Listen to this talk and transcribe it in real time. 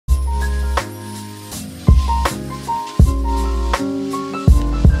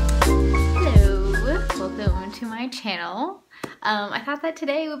channel. I thought that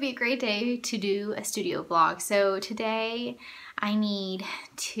today would be a great day to do a studio vlog. So today I need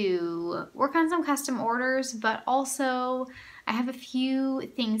to work on some custom orders, but also I have a few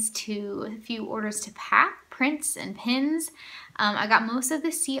orders to pack, prints and pins. I got most of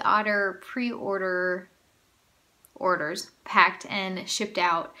the Sea Otter pre-order orders packed and shipped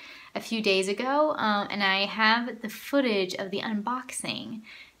out a few days ago, and I have the footage of the unboxing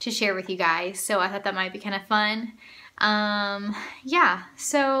to share with you guys, so I thought that might be kind of fun. Yeah,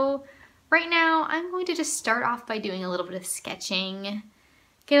 so right now I'm going to just start off by doing a little bit of sketching,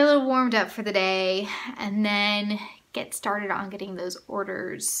 get a little warmed up for the day, and then get started on getting those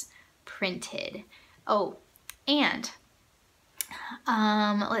orders printed. Oh, and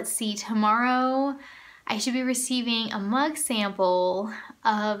let's see, tomorrow I should be receiving a mug sample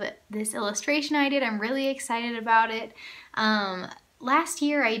of this illustration I did. I'm really excited about it. Last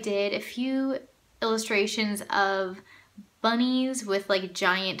year I did a few illustrations of bunnies with like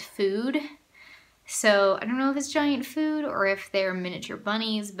giant food. So I don't know if it's giant food or if they're miniature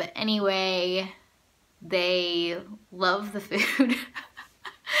bunnies, but anyway, they love the food. I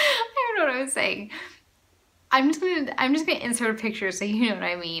don't know what I was saying. I'm just gonna insert a picture so you know what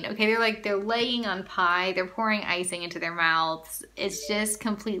I mean. Okay, they're laying on pie, they're pouring icing into their mouths. It's just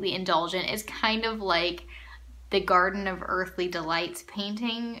completely indulgent. It's kind of like the Garden of Earthly Delights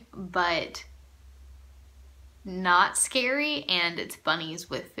painting, but not scary, and it's bunnies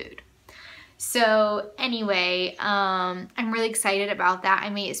with food. So anyway, I'm really excited about that. I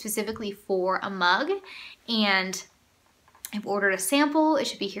made it specifically for a mug, and I've ordered a sample. It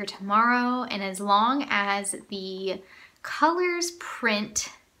should be here tomorrow, and as long as the colors print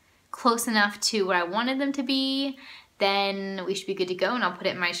close enough to what I wanted them to be, then we should be good to go, and I'll put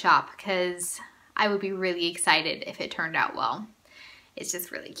it in my shop because I would be really excited if it turned out well. It's just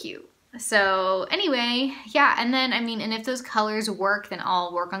really cute. So anyway, yeah, and then, I mean, and if those colors work, then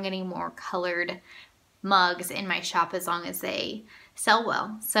I'll work on getting more colored mugs in my shop as long as they sell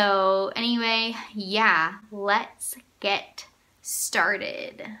well. So anyway, yeah, let's get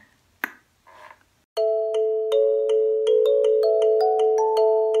started.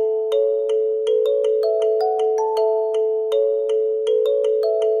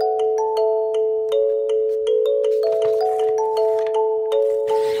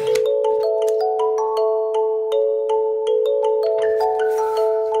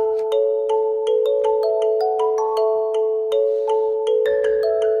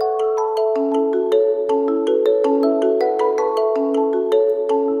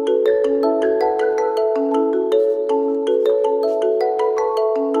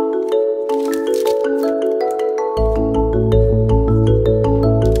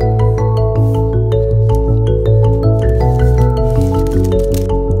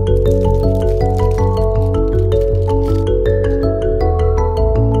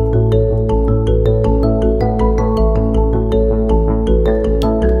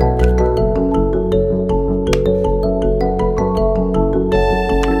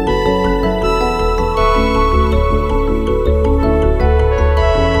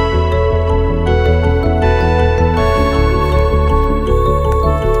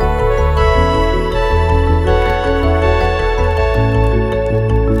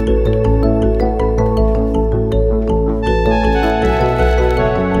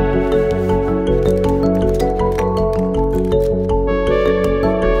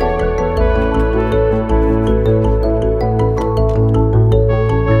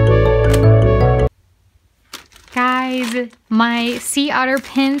 My Sea Otter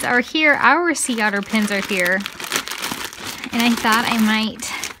pins are here. Our Sea Otter pins are here. And I thought I might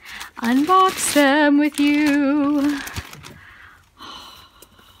unbox them with you.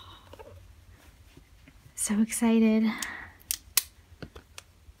 So excited.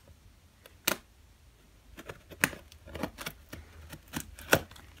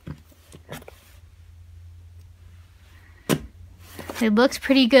 It looks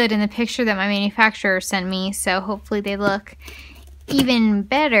pretty good in the picture that my manufacturer sent me, so hopefully they look even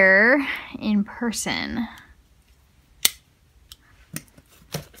better in person.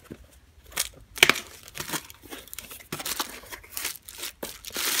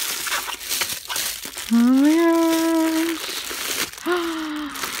 Oh my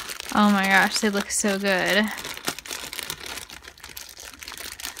gosh. Oh my gosh, they look so good.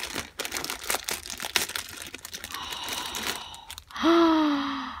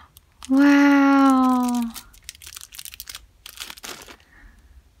 Wow.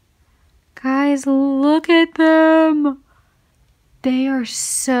 Guys, look at them. They are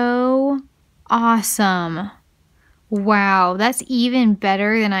so awesome. Wow, that's even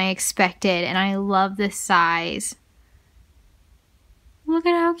better than I expected, and I love this size. Look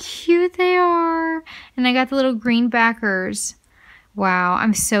at how cute they are. And I got the little green backers. Wow,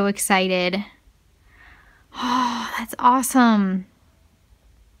 I'm so excited. Oh, that's awesome.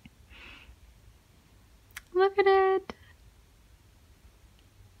 Look at it.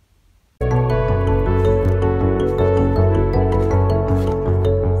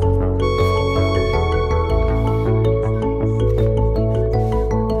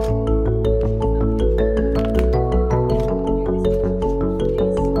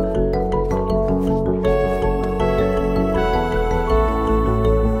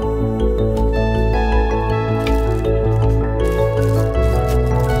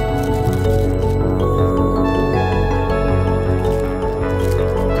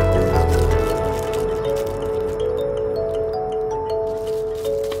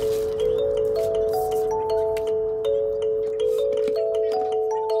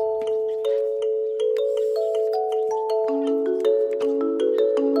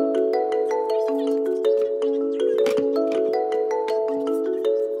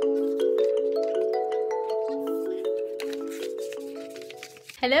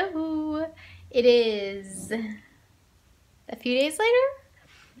 Hello, it is a few days later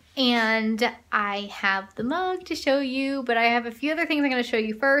and I have the mug to show you, but I have a few other things I'm going to show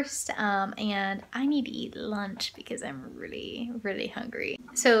you first, and I need to eat lunch because I'm really hungry.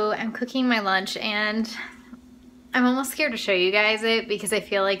 So I'm cooking my lunch and I'm almost scared to show you guys it because I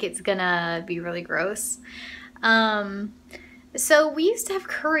feel like it's gonna be really gross. So we used to have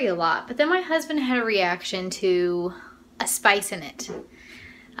curry a lot, but then my husband had a reaction to a spice in it.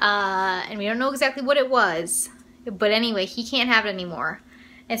 And we don't know exactly what it was, but anyway, he can't have it anymore.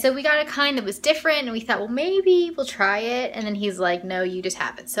 And so we got a kind that was different and we thought, well, maybe we'll try it. And then he's like, no, you just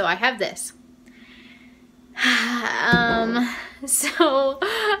have it. So I have this. So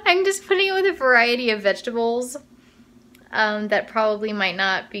I'm just putting it with a variety of vegetables that probably might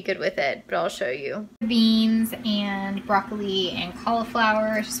not be good with it, but I'll show you. Beans and broccoli and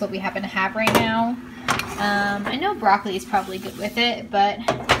cauliflower is just what we happen to have right now. I know broccoli is probably good with it, but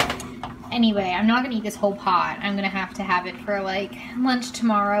anyway, I'm not gonna eat this whole pot. I'm gonna have to have it for like lunch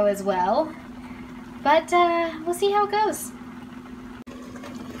tomorrow as well. But we'll see how it goes.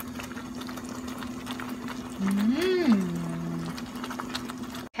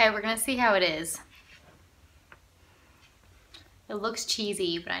 Okay, we're gonna see how it is. It looks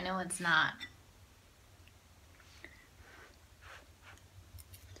cheesy, but I know it's not.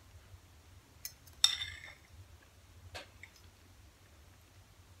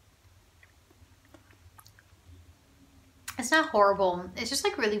 It's not horrible. It's just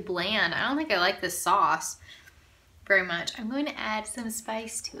like really bland. I don't think I like this sauce very much. I'm going to add some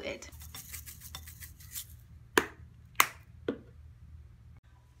spice to it.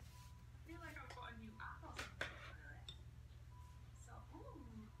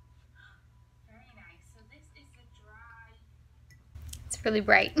 Really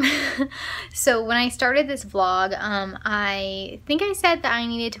bright. So when I started this vlog, I think I said that I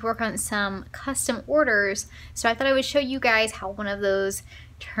needed to work on some custom orders, so I thought I would show you guys how one of those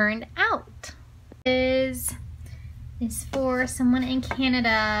turned out. This is for someone in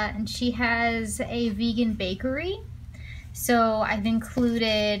Canada and she has a vegan bakery, so I've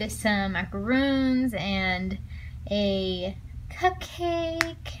included some macaroons and a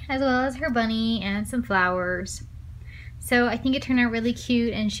cupcake as well as her bunny and some flowers. So I think it turned out really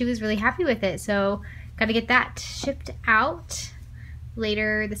cute and she was really happy with it. So got to get that shipped out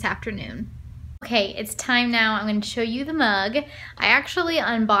later this afternoon. Okay, it's time now. I'm going to show you the mug. I actually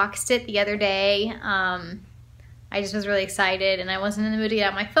unboxed it the other day. I just was really excited and I wasn't in the mood to get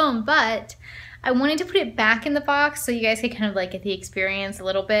out my phone, but I wanted to put it back in the box so you guys could kind of like get the experience a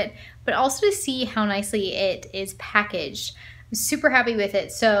little bit, but also to see how nicely it is packaged. I'm super happy with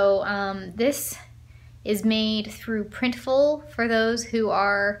it. So this is made through Printful for those who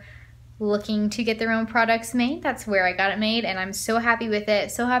are looking to get their own products made. That's where I got it made and I'm so happy with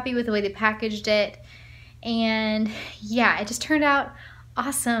it, so happy with the way they packaged it. And yeah, it just turned out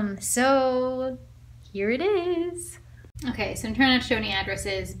awesome. So here it is. Okay, so I'm trying not to show any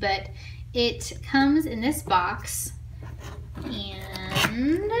addresses, but it comes in this box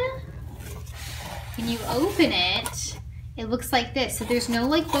and when you open it, it looks like this. So there's no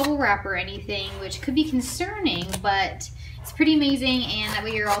like bubble wrap or anything, which could be concerning, but it's pretty amazing. And that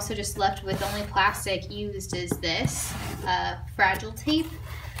way you're also just left with the only plastic used is this fragile tape.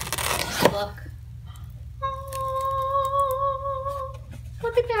 Just look. Oh,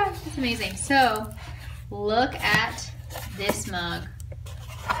 look at that. It's amazing. So look at this mug.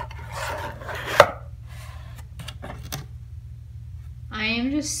 I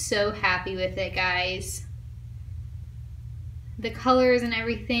am just so happy with it, guys. the colors and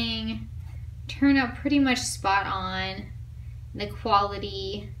everything turned out pretty much spot on. The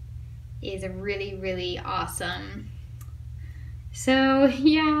quality is really, really awesome. So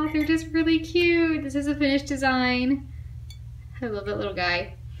yeah, they're just really cute. This is a finished design. I love that little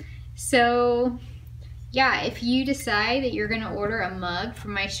guy. So yeah, if you decide that you're gonna order a mug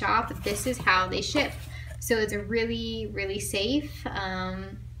from my shop, this is how they ship. So it's a really, really safe.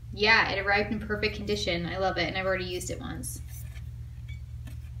 Yeah, it arrived in perfect condition. I love it, and I've already used it once.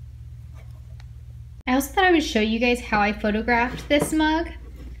 I also thought I would show you guys how I photographed this mug.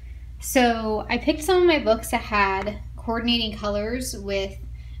 So I picked some of my books that had coordinating colors with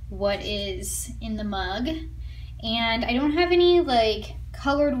what is in the mug, and I don't have any like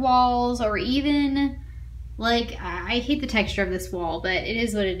colored walls or even like, I hate the texture of this wall, but it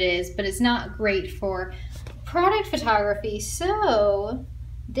is what it is, but it's not great for product photography. So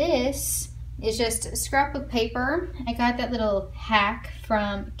this is just scrapbook paper. I got that little hack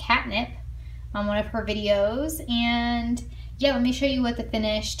from Catnip on one of her videos, and yeah, let me show you what the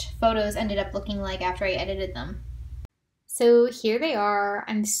finished photos ended up looking like after I edited them. So here they are.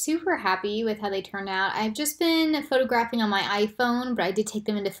 I'm super happy with how they turned out. I've just been photographing on my iPhone, but I did take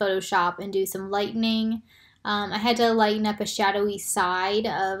them into Photoshop and do some lightening. I had to lighten up a shadowy side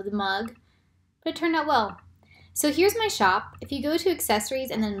of the mug, but it turned out well. So here's my shop. If you go to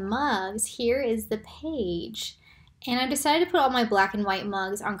accessories and then mugs, here is the page. And I decided to put all my black and white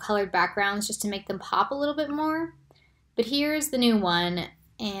mugs on colored backgrounds just to make them pop a little bit more. But here's the new one,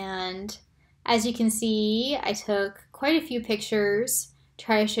 and as you can see, I took quite a few pictures,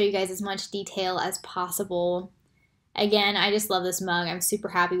 try to show you guys as much detail as possible. Again, I just love this mug. I'm super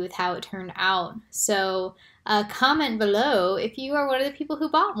happy with how it turned out. So comment below if you are one of the people who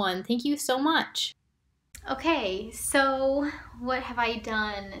bought one. Thank you so much. Okay, so what have I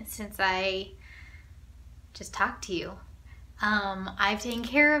done since I just talked to you? I've taken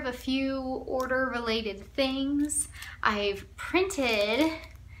care of a few order-related things. I've printed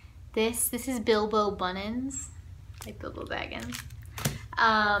this is Bilbo Bunnins, like Bilbo Baggins,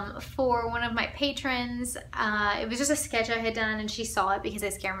 for one of my patrons. It was just a sketch I had done, and she saw it because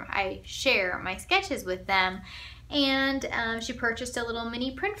I share my sketches with them, and she purchased a little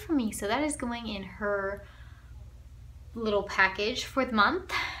mini print for me, so that is going in her little package for the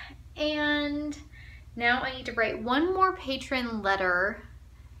month. And now I need to write one more patron letter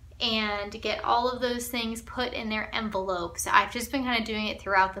and get all of those things put in their envelopes. I've just been kind of doing it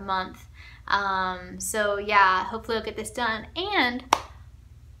throughout the month. So yeah, hopefully I'll get this done. And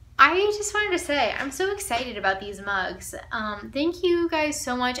I just wanted to say, I'm so excited about these mugs. Thank you guys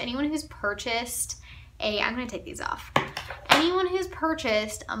so much. Anyone who's purchased I'm gonna take these off. Anyone who's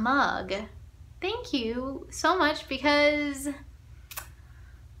purchased a mug, thank you so much, because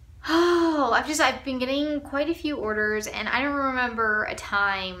I've been getting quite a few orders, and I don't remember a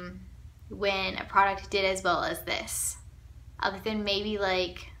time when a product did as well as this, other than maybe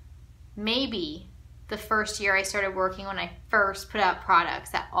the first year I started working, when I first put out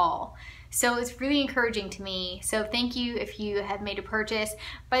products at all. So it's really encouraging to me. So thank you if you have made a purchase.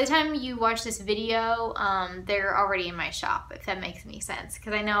 By the time you watch this video, they're already in my shop, if that makes any sense.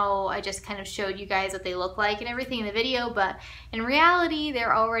 Because I know I just kind of showed you guys what they look like and everything in the video, but in reality,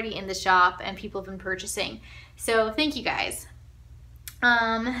 they're already in the shop and people have been purchasing. So thank you guys.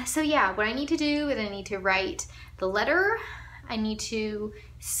 So yeah, what I need to do is I need to write the letter. I need to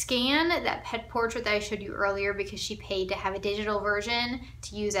scan that pet portrait that I showed you earlier, because she paid to have a digital version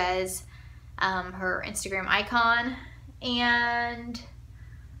to use as her Instagram icon. And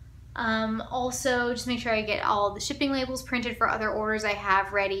also just make sure I get all the shipping labels printed for other orders I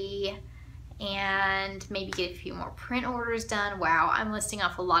have ready, and maybe get a few more print orders done. Wow, I'm listing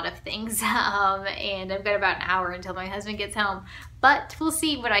off a lot of things, and I've got about an hour until my husband gets home, but we'll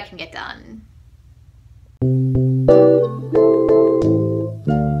see what I can get done.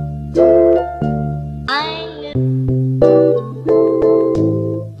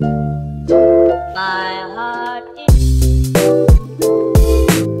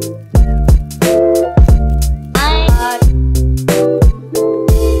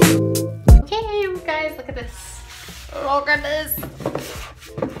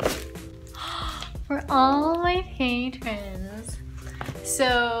 For all my patrons.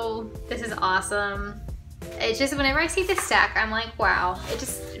 So this is awesome. It's just, whenever I see this stack, I'm like, wow, it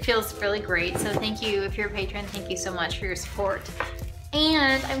just feels really great. So thank you. If you're a patron, thank you so much for your support.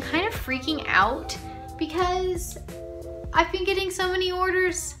 And I'm kind of freaking out because I've been getting so many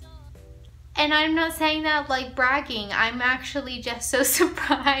orders, and I'm not saying that like bragging. I'm actually just so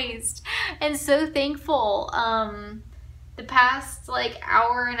surprised and so thankful. The past like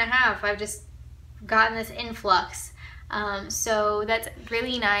hour and a half, I've just gotten this influx. So that's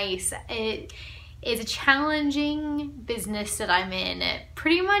really nice. It is a challenging business that I'm in.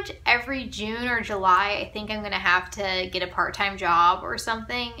 Pretty much every June or July, I think I'm gonna have to get a part-time job or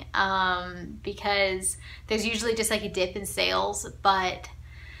something, because there's usually just like a dip in sales, but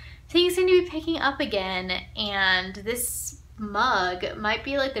things seem to be picking up again, and this mug might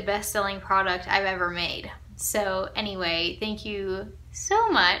be like the best-selling product I've ever made. So anyway, thank you so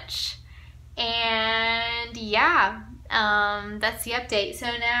much. And yeah, that's the update. So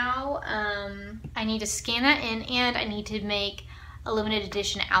now I need to scan that in, and I need to make a limited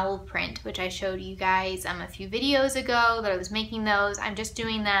edition owl print, which I showed you guys a few videos ago that I was making those. I'm just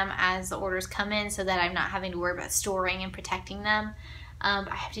doing them as the orders come in so that I'm not having to worry about storing and protecting them.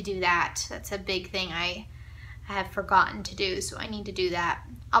 I have to do that. That's a big thing I have forgotten to do, so I need to do that.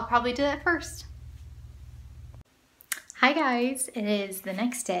 I'll probably do that first. Hi guys, it is the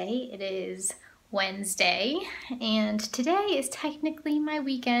next day. It is Wednesday, and today is technically my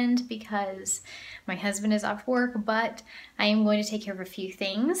weekend because my husband is off work, but I am going to take care of a few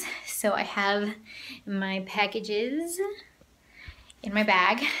things. So I have my packages in my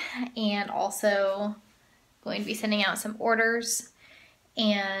bag, and also going to be sending out some orders,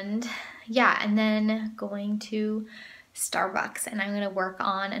 and yeah, and then going to Starbucks, and I'm going to work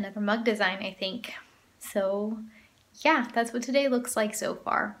on another mug design, I think. So yeah, that's what today looks like so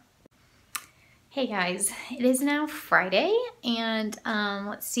far. Hey guys, it is now Friday, and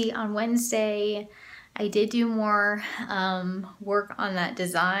let's see, on Wednesday I did do more work on that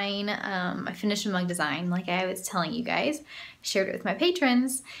design. I finished a mug design like I was telling you guys, shared it with my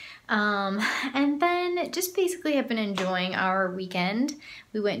patrons, and then just basically have been enjoying our weekend.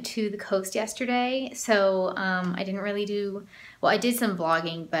 We went to the coast yesterday, so I didn't really do, well, I did some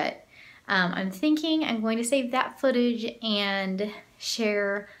vlogging, but I'm thinking I'm going to save that footage and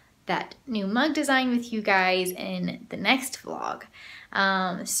share that new mug design with you guys in the next vlog.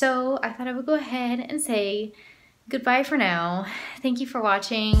 So I thought I would go ahead and say goodbye for now. Thank you for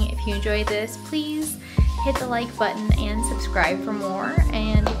watching. If you enjoyed this, please hit the like button and subscribe for more.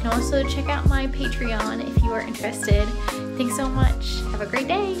 And you can also check out my Patreon if you are interested. Thanks so much. Have a great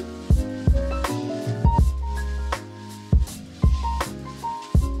day.